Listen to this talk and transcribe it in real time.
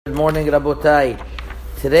Good morning, Rabotai.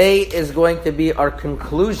 Today is going to be our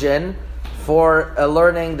conclusion for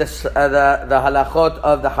learning the halachot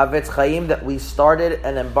of the Havetz Chaim that we started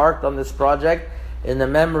and embarked on this project in the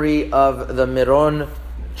memory of the Miron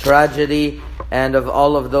tragedy and of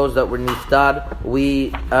all of those that were niftar. We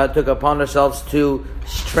took upon ourselves to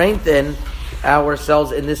strengthen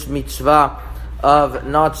ourselves in this mitzvah of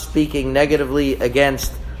not speaking negatively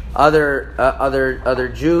against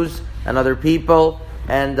other Jews and other people.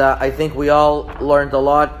 And I think we all learned a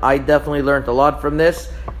lot. I definitely learned a lot from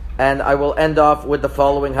this. And I will end off with the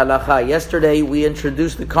following halacha. Yesterday we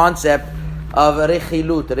introduced the concept of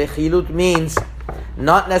rechilut. Rechilut means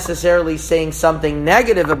not necessarily saying something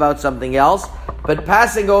negative about something else, but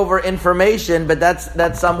passing over information, but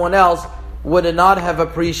that someone else would not have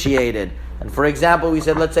appreciated. And for example, we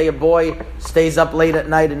said, let's say a boy stays up late at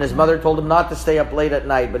night and his mother told him not to stay up late at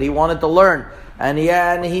night, but he wanted to learn. And he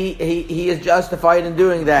is justified in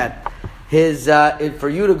doing that. For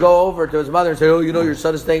you to go over to his mother and say, your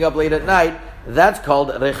son is staying up late at night, that's called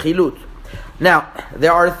rechilut. Now,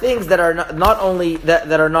 there are things that are not only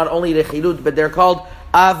rechilut, but they're called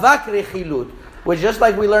avak rechilut, which just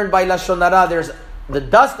like we learned by Lashon Hara, there's the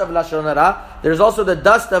dust of Lashon Hara, there's also the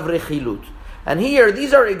dust of rechilut. And here,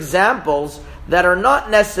 these are examples that are not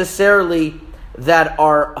necessarily that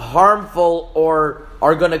are harmful or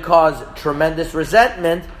are going to cause tremendous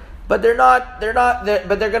resentment, but they're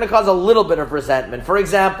going to cause a little bit of resentment. For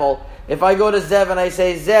example, if I go to Zev and I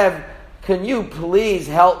say, Zev, can you please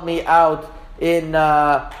help me out in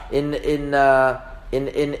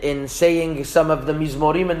saying some of the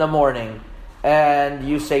mizmorim in the morning? And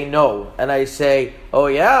you say no. And I say, oh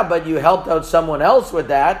yeah, but you helped out someone else with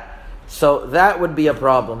that. So that would be a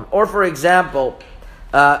problem. Or for example,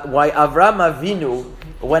 why Avram Avinu,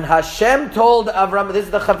 when Hashem told Avram, this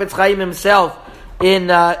is the Chafetz Chaim himself in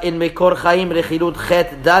Mekor Chaim Rechilut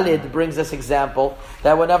Chet Dalid brings this example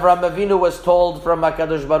that when Avram Avinu was told from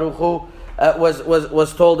Hakadosh Baruch Hu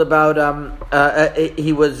was told about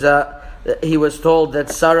he was told that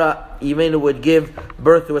Sarah Imenu would give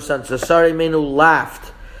birth to a son. So Sarah Imenu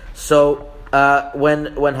laughed. So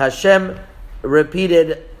when Hashem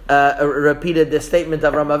repeated the statement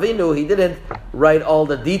of Avram Avinu, he didn't write all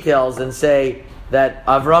the details and say that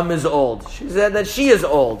Avram is old. She said that she is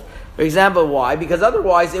old. For example, why? Because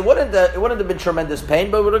otherwise it wouldn't have been tremendous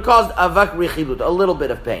pain, but it would have caused avak rechilut, a little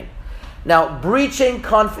bit of pain. Now, breaching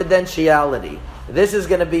confidentiality. This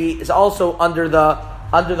is also under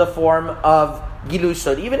the form of gilui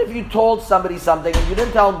sod. Even if you told somebody something and you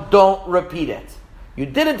didn't tell them, don't repeat it.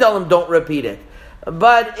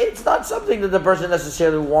 But it's not something that the person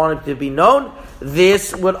necessarily wanted to be known.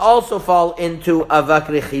 This would also fall into avak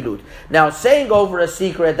rechilut. Now, saying over a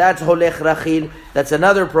secret, that's holech rachil. That's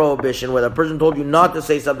another prohibition where the person told you not to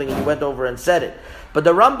say something and you went over and said it. But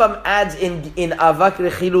the Rambam adds in avak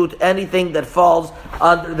rechilut anything that falls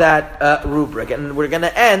under that rubric. And we're going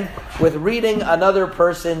to end with reading another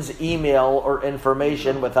person's email or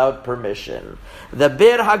information without permission. The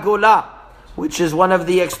Bir Hagolah, which is one of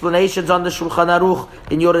the explanations on the Shulchan Aruch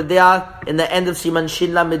in Yoreh De'ah, in the end of Siman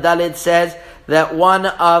Shin Lamed Daled, says that one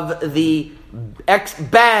of the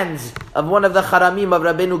ex-bands of one of the Charamim of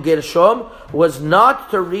Rabbeinu Gershom was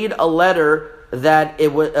not to read a letter that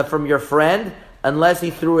it was from your friend unless he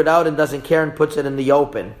threw it out and doesn't care and puts it in the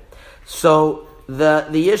open. So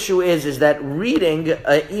the issue is that reading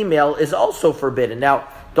an email is also forbidden. Now,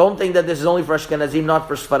 don't think that this is only for Ashkenazim, not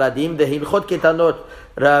for Sfaradim. The Hilchot Ketanot,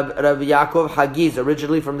 Rabbi Yaakov Hagiz,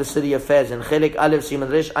 originally from the city of Fez, and Chelik Aleph Siman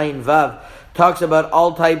Resh Ayin Vav, talks about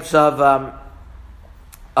all types of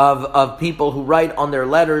people who write on their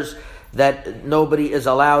letters that nobody is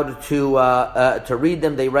allowed to read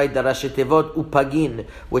them. They write the Rashi Tevot Upagin,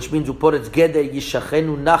 which means Uporetz Geder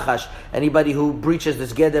Yishachenu Nachash. Anybody who breaches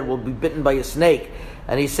this Geder will be bitten by a snake.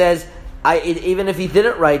 And he says, even if he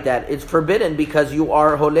didn't write that, it's forbidden because you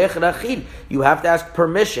are holech rachil. You have to ask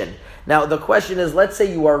permission. Now the question is, let's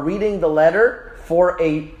say you are reading the letter for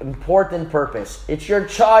a important purpose. It's your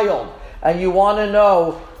child, and you want to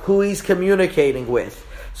know who he's communicating with.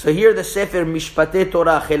 So here the Sefer Mishpatei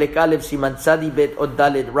Torah Chelek Aleph Siman Tzadi Bet Od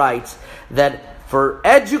Daled writes that for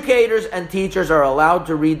educators and teachers are allowed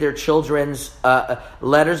to read their children's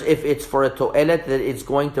letters if it's for a to'elet, that it's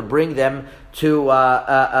going to bring them to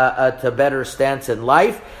better stance in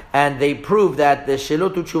life. And they prove that the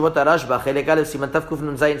Shilot Utshuvot HaRashba, Chelek Aleph Siman Tav Kuf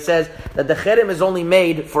Nun Zayin, says that the cherem is only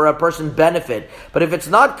made for a person's benefit. But if it's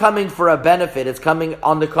not coming for a benefit, it's coming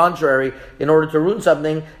on the contrary in order to ruin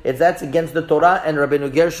something, that's against the Torah. And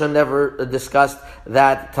Rabbeinu Gershon never discussed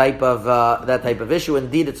that type of issue.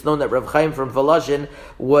 Indeed, it's known that Rav Chaim from Volozhin Volozhin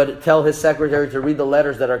would tell his secretary to read the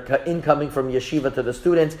letters that are incoming from yeshiva to the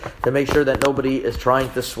students to make sure that nobody is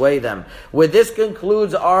trying to sway them. With this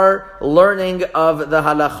concludes our learning of the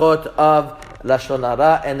halachot of Lashon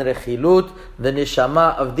Hara and Rechilut. The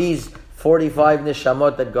neshama of these 45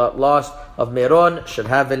 neshamot that got lost of Meron should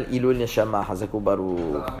have an Ilul Neshama. Hazaku Baruch.